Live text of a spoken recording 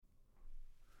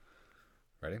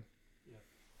Ready?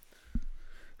 Yeah.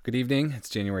 Good evening. It's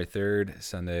January 3rd,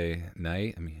 Sunday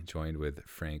night. I'm joined with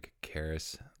Frank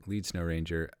Karras, lead snow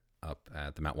ranger up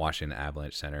at the Mount Washington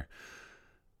Avalanche Center.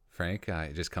 Frank,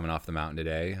 just coming off the mountain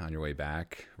today on your way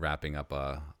back, wrapping up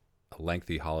a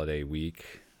lengthy holiday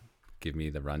week. Give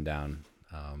me the rundown,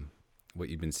 what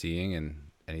you've been seeing and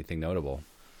anything notable.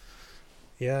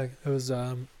 Yeah, it was,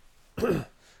 I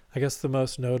guess the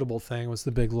most notable thing was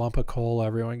the big lump of coal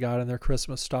everyone got in their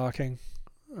Christmas stocking.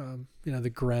 The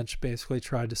Grinch basically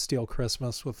tried to steal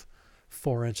Christmas with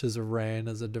 4 inches of rain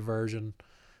as a diversion.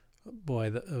 Boy,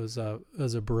 it was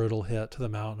a brutal hit to the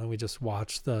mountain, and we just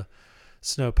watched the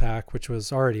snowpack, which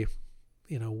was already,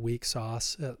 weak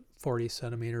sauce at 40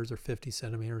 centimeters or 50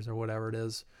 centimeters or whatever it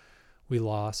is. We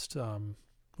lost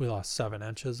 7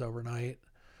 inches overnight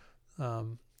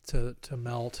to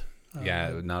melt.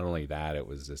 Not only that, it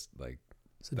was just like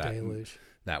it's a deluge.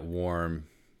 That warm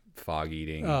fog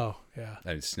eating. Oh, yeah.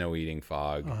 And snow eating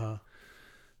fog. Uh-huh.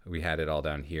 We had it all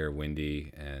down here,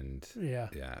 windy, and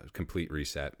complete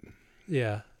reset.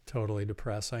 Yeah, totally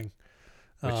depressing.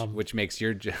 Which makes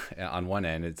your on one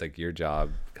end, it's like your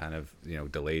job kind of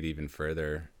delayed even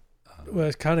further. Well,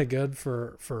 it's kind of good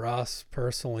for us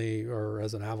personally, or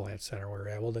as an Avalanche Center, we were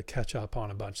able to catch up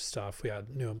on a bunch of stuff. We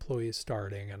had new employees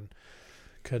starting and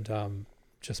could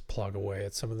just plug away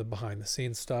at some of the behind the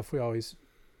scenes stuff.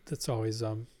 That's always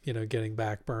getting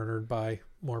backburnered by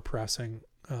more pressing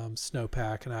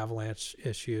snowpack and avalanche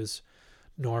issues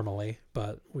normally,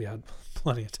 but we had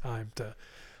plenty of time to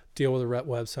deal with the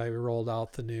website. We rolled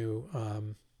out the new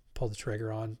pulled the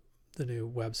trigger on the new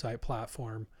website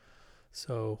platform,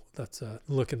 so that's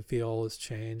look and feel has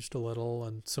changed a little,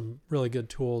 and some really good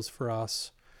tools for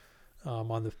us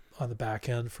on the back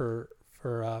end for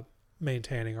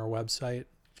maintaining our website.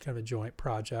 Kind of a joint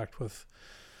project with,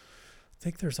 I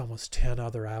think there's almost 10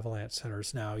 other Avalanche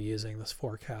centers now using this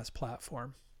forecast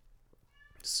platform.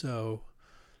 So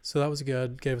that was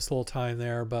good. Gave us a little time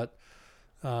there, but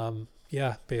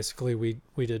basically we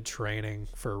did training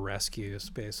for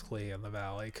rescues basically in the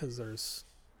valley because there's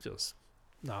just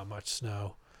not much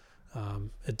snow.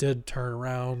 It did turn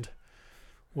around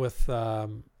with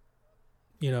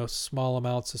small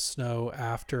amounts of snow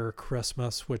after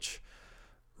Christmas, which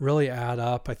really add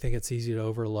up. I think it's easy to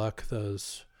overlook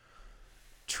those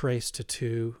trace to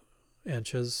 2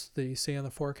 inches that you see in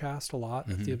the forecast a lot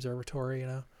at the observatory.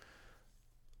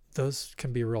 Those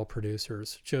can be real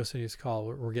producers. Joseph used to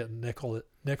call it, we're getting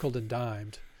nickeled and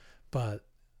dimed, but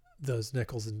those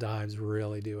nickels and dimes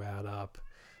really do add up.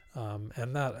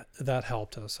 And that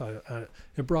helped us.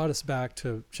 It brought us back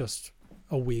to just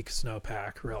a weak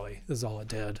snowpack, really, is all it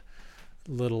did.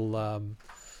 Little,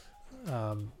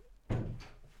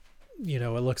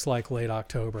 it looks like late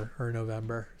October or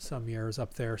November some years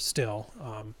up there still.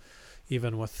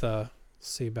 Even with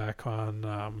back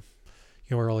on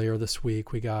earlier this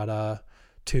week, we got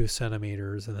 2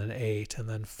 centimeters and then 8 and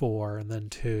then 4 and then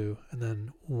 2 and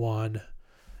then 1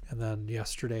 and then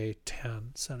yesterday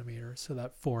 10 centimeters. So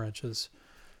that 4 inches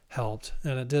helped.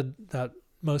 And that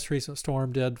most recent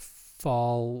storm did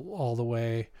fall all the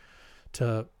way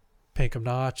to Pinkham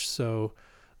Notch. So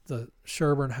the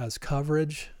Sherburne has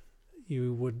coverage.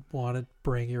 You would want to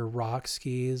bring your rock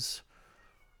skis,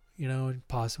 and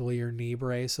possibly your knee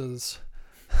braces.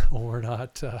 Or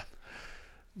not.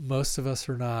 Most of us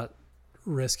are not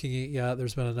risking it yet.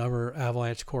 There's been a number of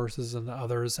avalanche courses and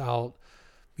others out,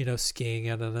 skiing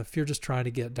it. And if you're just trying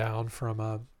to get down from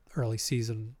a early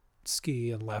season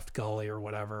ski and left gully or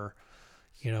whatever,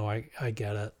 I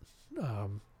get it.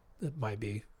 It might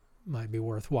be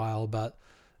worthwhile, but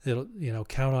it'll,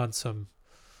 count on some,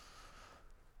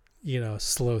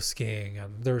 slow skiing.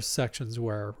 And there's sections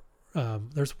where,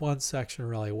 there's one section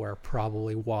really where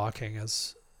probably walking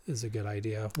is a good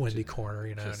idea. Windy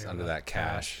corner, just under that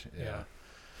cache. Yeah.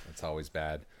 It's always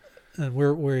bad. And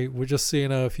we're just so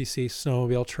if you see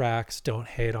snowmobile tracks, don't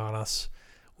hate on us.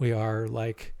 We are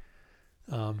like,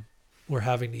 we're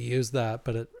having to use that,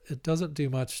 but it doesn't do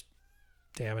much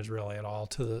damage really at all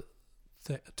to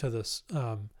this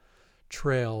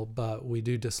trail. But we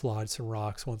do dislodge some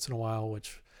rocks once in a while,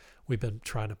 which we've been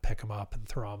trying to pick them up and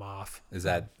throw them off. Is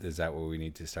that what we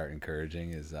need to start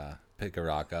encouraging? Is pick a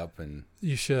rock up and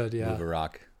you should move a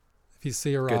rock. If you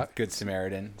see a rock, good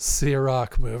Samaritan. See a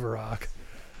rock, move a rock.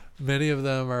 Many of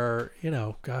them are,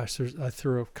 I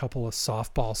threw a couple of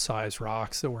softball size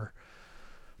rocks that were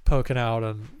poking out,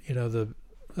 and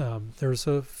there's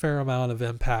a fair amount of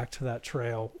impact to that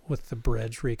trail with the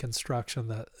bridge reconstruction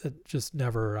that it just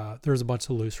never. There's a bunch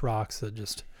of loose rocks that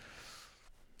just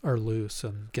are loose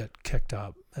and get kicked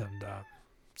up, and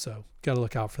so got to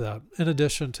look out for that. In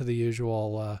addition to the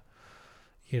usual,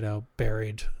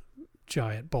 buried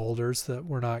giant boulders that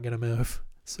we're not going to move.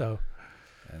 So,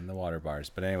 and the water bars.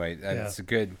 But anyway, Yeah. it's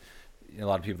a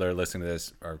lot of people that are listening to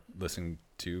this are listening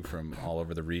to from all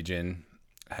over the region,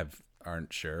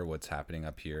 aren't sure what's happening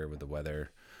up here with the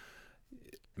weather.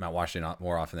 Mount Washington,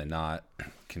 more often than not,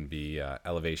 can be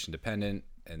elevation dependent.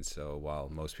 And so while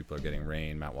most people are getting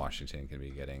rain, Mount Washington can be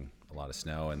getting a lot of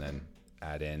snow, and then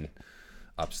add in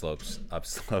upslope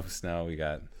snow. We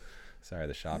got, sorry,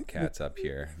 the shop cat's up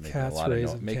here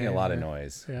making a lot of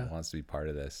noise. Yeah. Wants to be part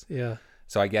of this. Yeah.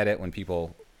 So I get it when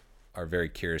people are very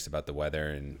curious about the weather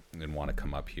and want to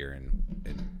come up here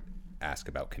and ask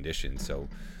about conditions. So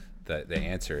the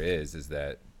answer is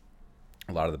that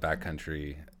a lot of the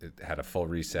backcountry had a full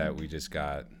reset. We just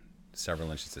got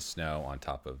several inches of snow on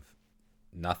top of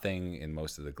nothing in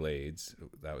most of the glades.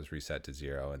 That was reset to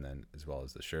 0, and then as well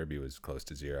as the Sherby was close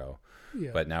to 0. Yeah.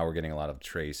 But now we're getting a lot of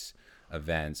trace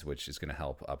events, which is going to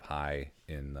help up high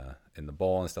in the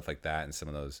bowl and stuff like that, and some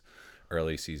of those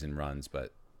early season runs.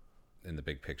 But in the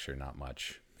big picture, not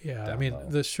much. Yeah, down I mean, low.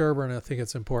 the Sherburne, I think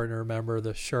it's important to remember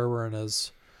the Sherburne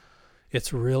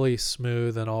it's really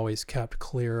smooth and always kept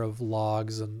clear of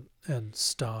logs and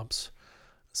stumps.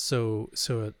 So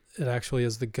it actually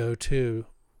is the go-to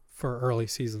for early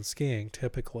season skiing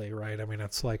typically, right? I mean,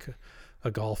 it's like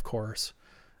a golf course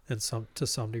to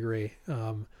some degree.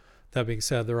 That being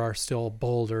said, there are still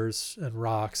boulders and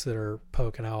rocks that are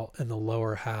poking out in the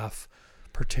lower half,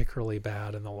 particularly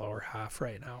bad in the lower half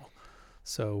right now.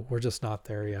 So we're just not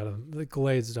there yet. And the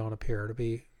glades don't appear to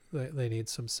be, they need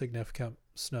some significant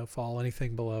snowfall.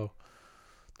 Anything below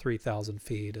 3,000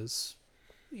 feet is,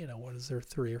 what is there,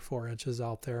 3 or 4 inches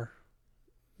out there?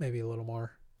 Maybe a little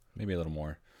more.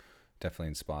 Definitely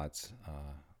in spots.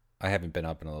 I haven't been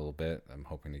up in a little bit. I'm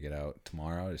hoping to get out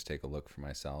tomorrow, just take a look for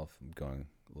myself. I'm going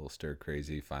a little stir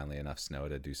crazy. Finally enough snow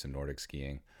to do some Nordic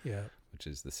skiing, Yeah. which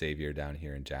is the savior down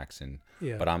here in Jackson.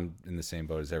 Yeah. But I'm in the same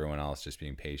boat as everyone else, just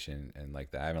being patient. And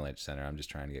like the Avalanche Center, I'm just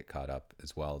trying to get caught up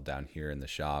as well down here in the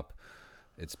shop.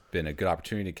 It's been a good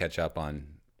opportunity to catch up on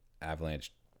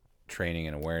avalanche training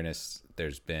and awareness.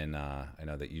 There's been, I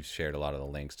know that you've shared a lot of the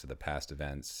links to the past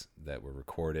events that were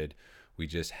recorded. We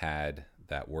just had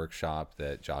that workshop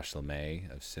that Josh LeMay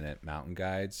of Sinet Mountain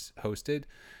Guides hosted.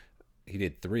 He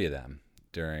did 3 of them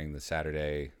during the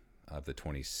Saturday of the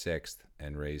 26th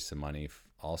and raised some money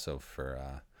also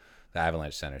for the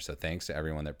Avalanche Center. So thanks to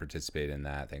everyone that participated in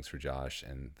that. Thanks for Josh,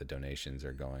 and the donations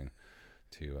are going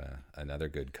to another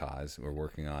good cause. We're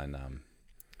working on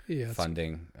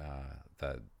funding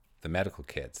the medical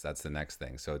kits. That's the next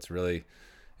thing. So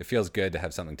it feels good to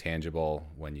have something tangible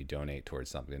when you donate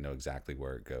towards something and know exactly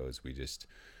where it goes. We just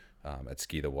at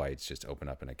Ski the Whites just open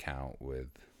up an account with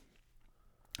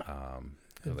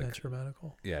Adventure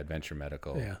Medical. Yeah, Adventure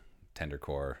Medical. Yeah.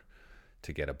 TenderCore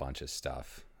to get a bunch of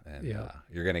stuff. And Yeah.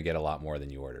 You're going to get a lot more than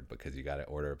you ordered because you got to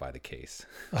order it by the case.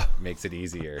 Makes it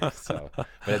easier. But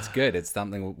it's good. It's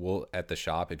something we'll at the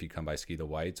shop. If you come by Ski the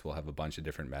Whites, we'll have a bunch of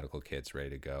different medical kits ready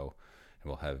to go. And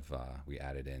we'll have, we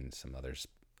added in some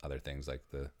other things like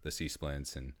the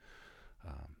C-splints and,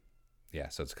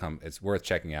 so it's worth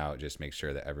checking out. Just make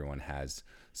sure that everyone has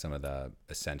some of the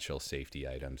essential safety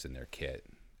items in their kit,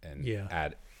 and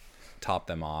top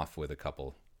them off with a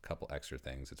couple extra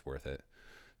things. It's worth it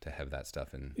to have that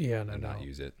stuff and not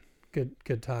use it.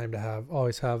 Good time to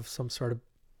always have some sort of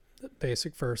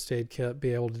basic first aid kit,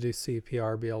 be able to do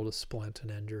CPR, be able to splint an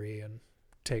injury and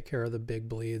take care of the big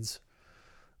bleeds.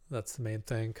 That's the main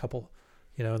thing.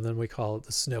 And then we call it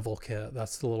the snivel kit.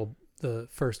 That's the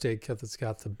first aid kit that's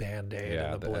got the Band-Aid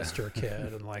and the blister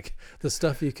kit and like the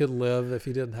stuff you could live if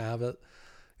you didn't have it.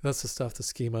 That's the stuff the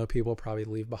Skimo people probably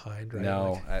leave behind, right?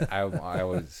 No, I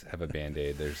always have a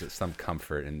Band-Aid. There's some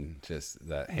comfort in just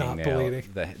that Not bleeding.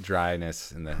 The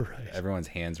dryness, and Right. Everyone's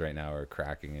hands right now are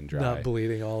cracking and dry. Not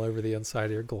bleeding all over the inside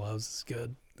of your gloves is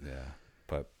good. Yeah,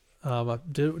 but I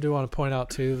do want to point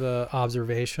out too, the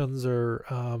observations are,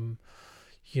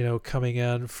 coming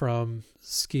in from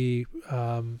ski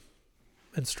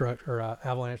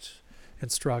avalanche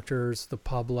instructors, the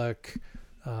public,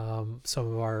 some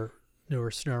of our newer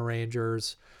snow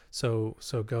rangers. So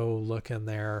go look in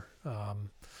there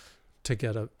to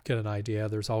get an idea.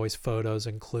 There's always photos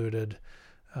included.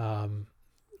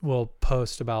 We'll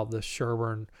post about the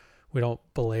Sherburne. We don't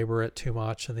belabor it too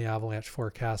much in the avalanche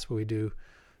forecast, but we do,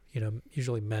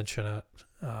 usually mention it,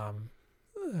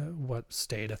 what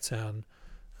state it's in.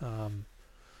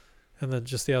 And then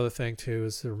just the other thing too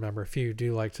is to remember, if you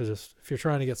do like to if you're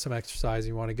trying to get some exercise,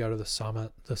 you want to go to the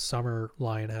summit, the summer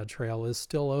Lionhead Trail is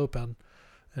still open.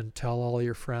 and tell all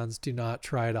your friends, do not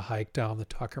try to hike down the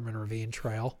Tuckerman Ravine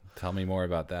Trail. Tell me more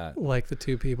about that. Like the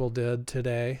two people did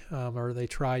today, or they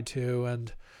tried to,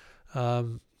 and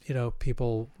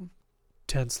people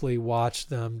tensely watched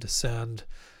them descend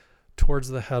towards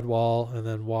the head wall and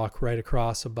then walk right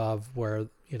across above where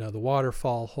the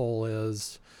waterfall hole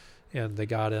is, and they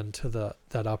got into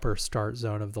that upper start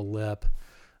zone of the lip,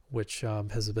 which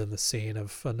has been the scene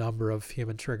of a number of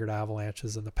human triggered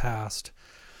avalanches in the past.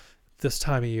 This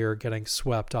time of year, getting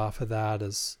swept off of that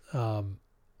is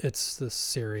it's the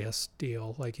serious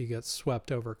deal. Like, you get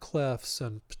swept over cliffs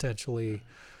and potentially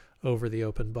over the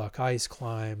open buck ice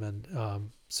climb,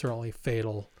 and certainly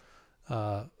fatal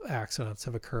accidents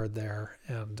have occurred there.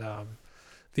 And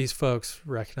these folks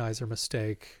recognize their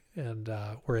mistake and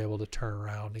were able to turn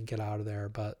around and get out of there.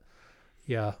 But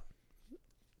yeah,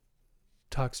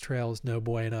 Tux Trail is no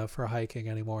bueno for hiking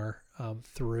anymore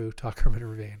through Tuckerman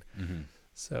Ravine. Mm-hmm.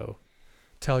 So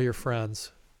tell your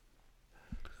friends.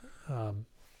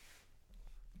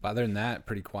 Other than that,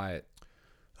 pretty quiet.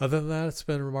 Other than that, it's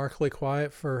been remarkably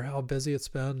quiet for how busy it's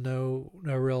been. No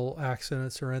real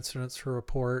accidents or incidents to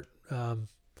report.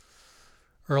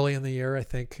 Early in the year, I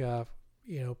think,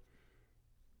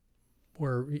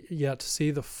 we're yet to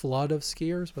see the flood of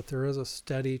skiers, but there is a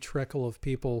steady trickle of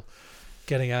people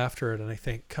getting after it. And I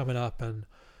think coming up and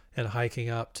hiking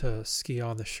up to ski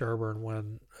on the Sherburne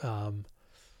when,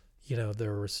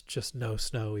 there was just no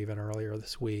snow even earlier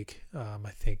this week.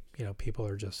 I think, people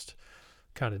are just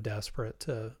kind of desperate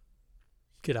to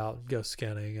get out and go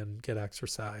skinning and get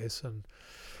exercise. And,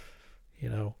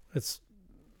 it's,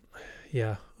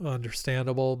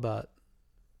 understandable, but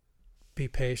be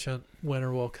patient.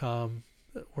 Winter will come.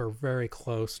 We're very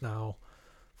close now.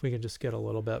 If we can just get a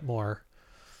little bit more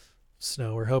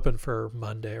snow. We're hoping for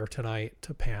Monday or tonight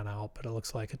to pan out, but it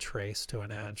looks like a trace to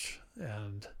an inch.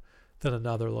 And then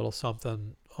another little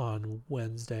something on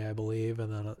Wednesday, I believe,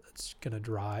 and then it's going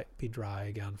to be dry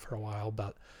again for a while.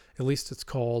 But at least it's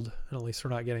cold, and at least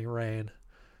we're not getting rain.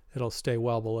 It'll stay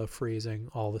well below freezing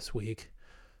all this week,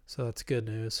 so that's good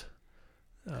news.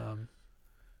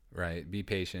 Right. Be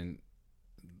patient.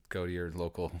 Go to your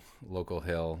local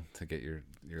hill to get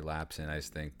your laps in. I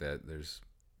just think that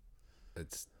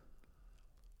it's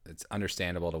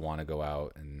understandable to want to go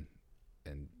out and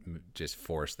just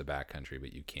force the backcountry,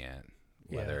 but you can't.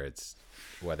 Whether it's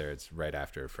right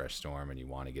after a fresh storm and you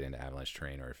want to get into avalanche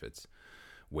terrain, or if it's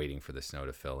waiting for the snow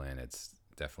to fill in, it's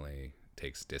definitely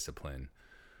takes discipline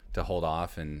to hold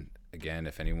off. And again,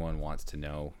 if anyone wants to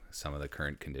know some of the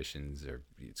current conditions or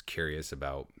is curious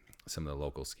about some of the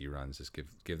local ski runs, just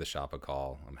give the shop a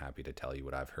call. I'm happy to tell you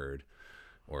what I've heard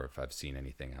or if I've seen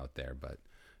anything out there. But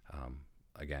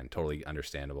again, totally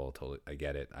understandable. I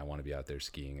get it. I want to be out there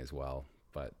skiing as well.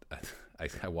 But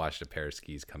I watched a pair of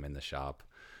skis come in the shop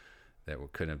that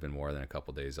couldn't have been more than a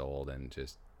couple days old and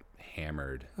just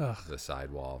hammered the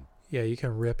sidewall. Yeah, you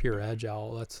can rip your edge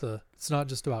out. It's not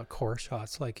just about core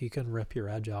shots. Like, you can rip your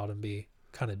edge out and be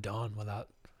kind of done with that.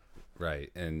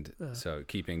 Right. And so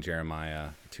keeping Jeremiah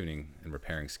tuning and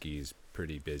repairing skis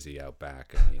pretty busy out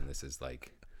back. I mean, this is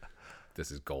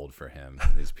gold for him.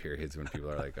 These periods when people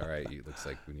are like, all right, it looks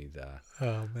like we need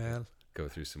to go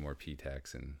through some more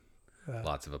P-Tex and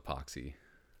lots of epoxy.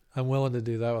 I'm willing to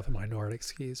do that with my Nordic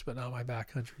skis, but not my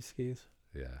backcountry skis.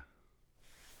 Yeah.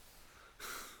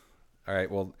 All right.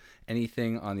 Well,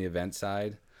 anything on the event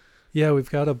side? Yeah, we've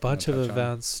got a bunch of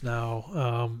events now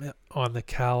on the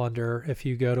calendar. If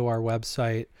you go to our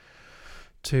website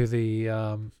to the,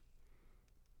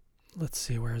 let's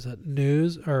see, where is it?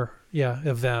 News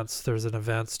events. There's an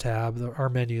events tab. Our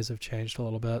menus have changed a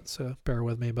little bit, so bear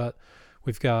with me. But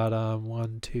we've got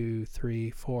 1, 2, 3,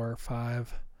 4,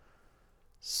 5,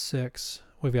 6.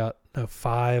 We've got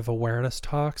 5 awareness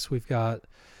talks. We've got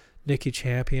Nikki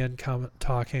Champion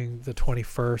talking the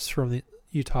 21st from the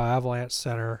Utah Avalanche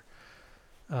Center.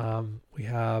 We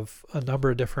have a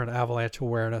number of different avalanche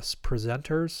awareness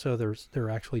presenters. So they're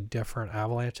actually different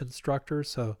avalanche instructors.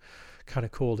 So kind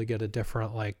of cool to get a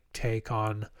different take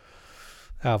on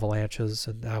avalanches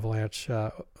and avalanche,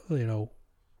 kind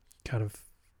of,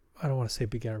 I don't want to say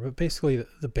beginner, but basically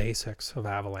the basics of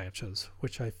avalanches,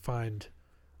 which I find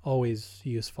always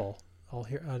useful. I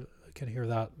can hear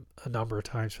that a number of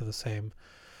times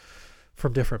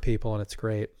from different people, and it's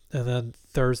great. And then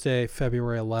Thursday,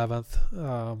 February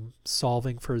 11th,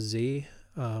 Solving for Z.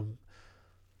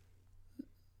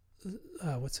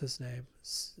 What's his name?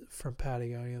 From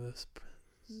Patagonia, this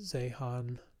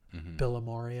Zehan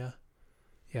Billamoria.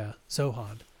 Yeah,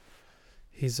 Zohan.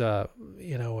 He's a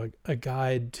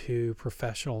guide to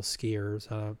professional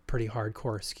skiers, a pretty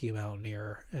hardcore ski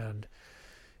mountaineer, and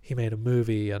he made a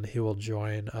movie, and he will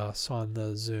join us on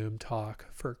the Zoom talk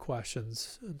for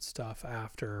questions and stuff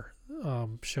after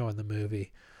showing the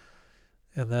movie.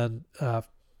 And then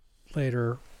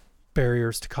later,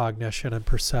 barriers to cognition and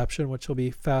perception, which will be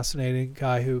fascinating.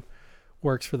 Guy who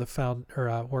works for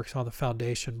the works on the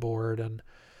foundation board and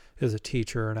is a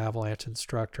teacher and avalanche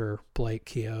instructor. Blake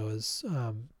Keogh is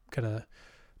going to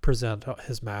present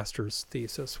his master's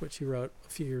thesis, which he wrote a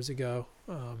few years ago,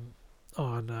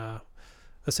 on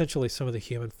essentially some of the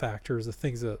human factors, the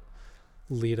things that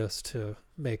lead us to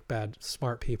make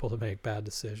smart people to make bad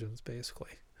decisions,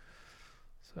 basically.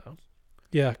 So,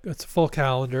 yeah, it's a full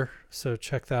calendar, so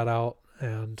check that out,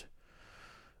 and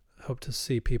hope to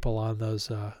see people on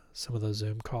those some of those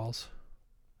Zoom calls.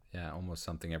 Yeah, almost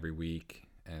something every week,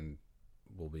 and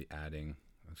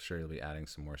I'm sure you'll be adding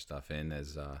some more stuff in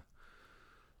as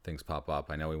things pop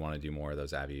up. I know we want to do more of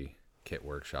those Avi kit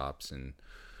workshops, and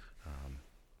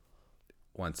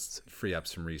once free up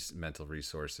some mental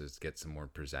resources, get some more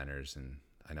presenters. And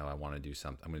I know I want to do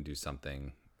something. I'm going to do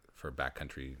something for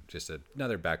backcountry, just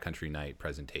another backcountry night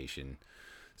presentation.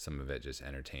 Some of it just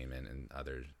entertainment, and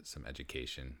some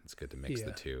education. It's good to mix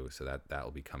the two. So that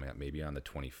will be coming up maybe on the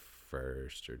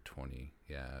 21st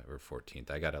or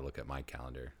 14th. I got to look at my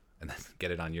calendar and then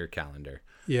get it on your calendar.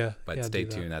 Yeah. But stay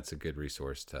tuned. That's a good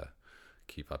resource to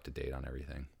keep up to date on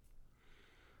everything.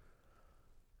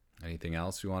 Anything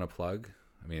else you want to plug?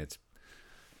 I mean,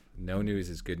 no news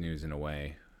is good news in a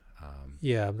way.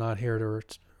 I'm not here to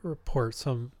report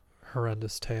some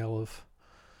horrendous tale of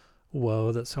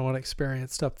woe that someone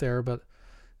experienced up there, but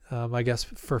I guess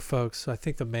for folks, I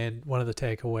think one of the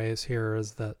takeaways here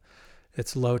is that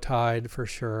it's low tide for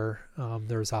sure.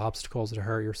 There's obstacles to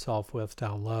hurt yourself with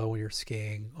down low when you're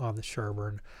skiing on the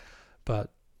Sherburne,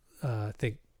 but I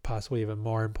think possibly even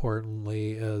more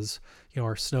importantly is,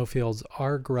 our snowfields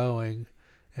are growing,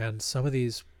 and some of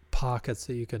these pockets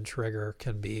that you can trigger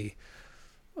can be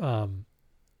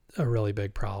a really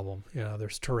big problem.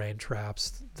 There's terrain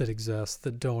traps that exist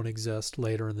that don't exist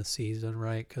later in the season,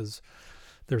 right? Because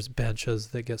there's benches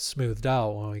that get smoothed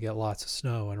out when we get lots of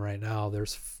snow, and right now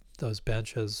those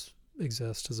benches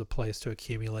exist as a place to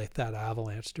accumulate that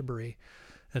avalanche debris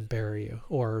and bury you,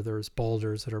 or there's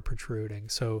boulders that are protruding.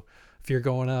 So if you're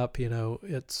going up, you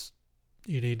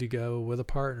need to go with a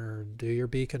partner and do your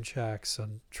beacon checks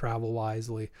and travel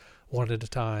wisely, one at a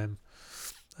time.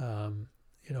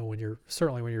 When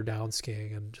you're down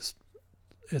skiing, and just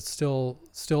it's still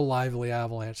lively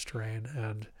avalanche terrain,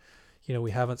 and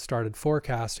we haven't started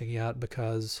forecasting yet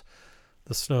because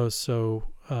the snow is so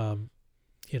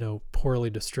poorly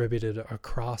distributed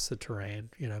across the terrain.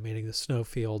 Meaning the snow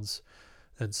fields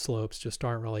and slopes just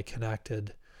aren't really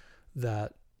connected.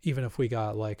 That even if we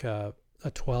got like a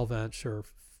 12-inch or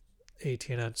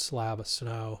 18-inch slab of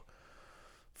snow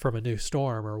from a new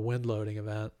storm or wind loading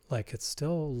event, like it's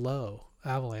still low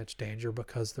avalanche danger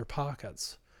because they're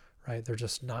pockets, right? They're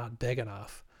just not big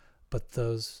enough. But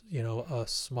those, a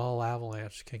small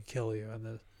avalanche can kill you in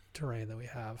the terrain that we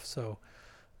have. So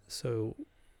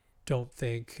don't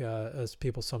think, as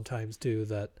people sometimes do,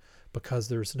 that because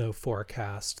there's no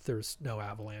forecast, there's no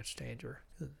avalanche danger.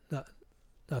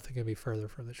 Nothing can be further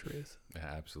from the truth.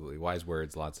 Yeah, absolutely. Wise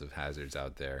words, lots of hazards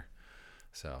out there.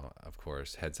 So, of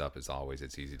course, heads up as always.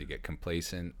 It's easy to get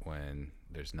complacent when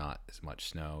there's not as much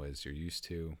snow as you're used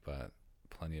to, but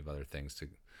plenty of other things to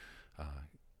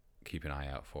keep an eye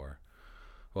out for.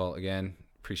 Well, again,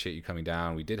 appreciate you coming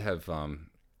down. We did have,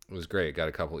 it was great. Got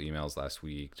a couple emails last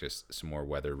week, just some more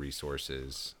weather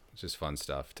resources, just fun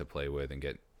stuff to play with and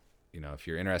get, if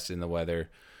you're interested in the weather,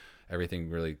 everything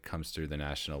really comes through the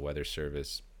National Weather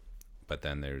Service, but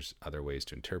then there's other ways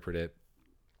to interpret it.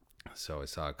 So I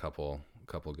saw a couple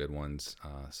good ones.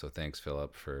 So thanks,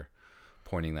 Philip, for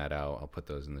pointing that out. I'll put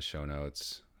those in the show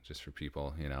notes just for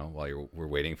people, while we're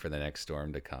waiting for the next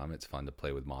storm to come. It's fun to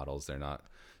play with models. They're not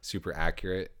super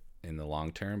accurate in the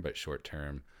long term, but short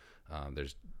term,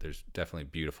 there's definitely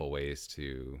beautiful ways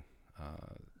to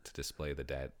display the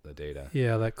data.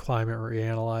 Yeah, that climate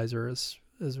reanalyzer is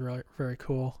really very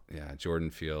cool. Yeah, Jordan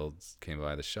Fields came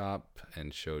by the shop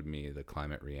and showed me the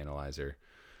climate reanalyzer,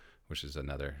 which is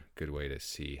another good way to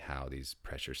see how these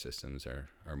pressure systems are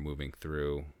moving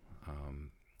through.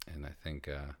 And I think,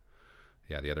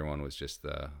 the other one was just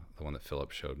the one that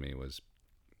Philip showed me was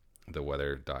the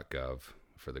weather.gov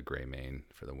for the Gray Main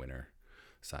for the winter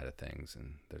side of things.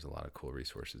 And there's a lot of cool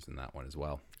resources in that one as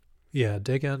well. Yeah,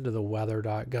 dig into the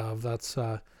weather.gov. That's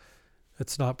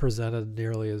it's not presented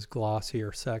nearly as glossy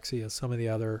or sexy as some of the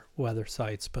other weather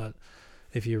sites, but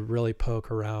if you really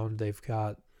poke around, they've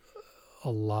got a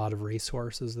lot of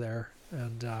resources there,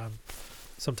 and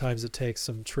sometimes it takes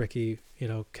some tricky,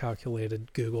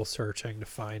 calculated Google searching to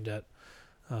find it.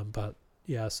 But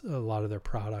yes, a lot of their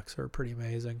products are pretty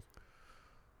amazing.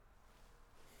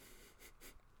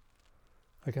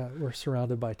 We're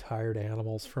surrounded by tired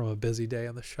animals from a busy day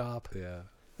in the shop. Yeah,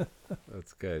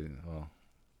 that's good. Well,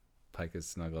 Pike is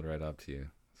snuggled right up to you,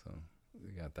 so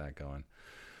we got that going.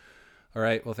 All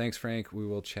right. Well, thanks, Frank. We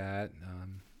will chat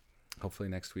hopefully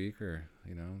next week, or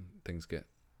things get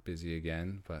busy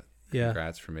again. But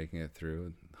congrats for making it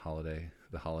through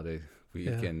the holiday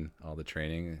week and all the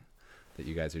training that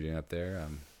you guys are doing up there.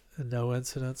 And no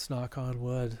incidents. Knock on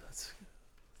wood. It's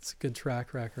a good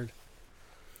track record.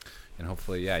 And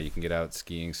hopefully, you can get out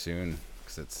skiing soon,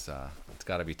 because it's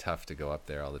got to be tough to go up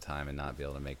there all the time and not be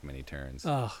able to make many turns.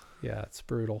 Oh, yeah, it's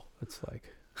brutal. It's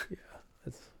like,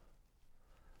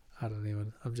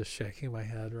 I'm just shaking my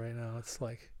head right now. It's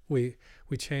like we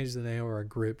changed the name of our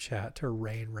group chat to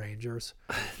Rain Rangers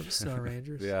from Snow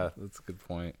Rangers. Yeah, that's a good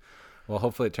point. Well,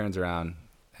 hopefully it turns around,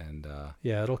 and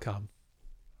it'll come.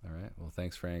 All right. Well,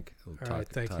 thanks, Frank. We'll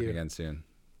thank you again soon.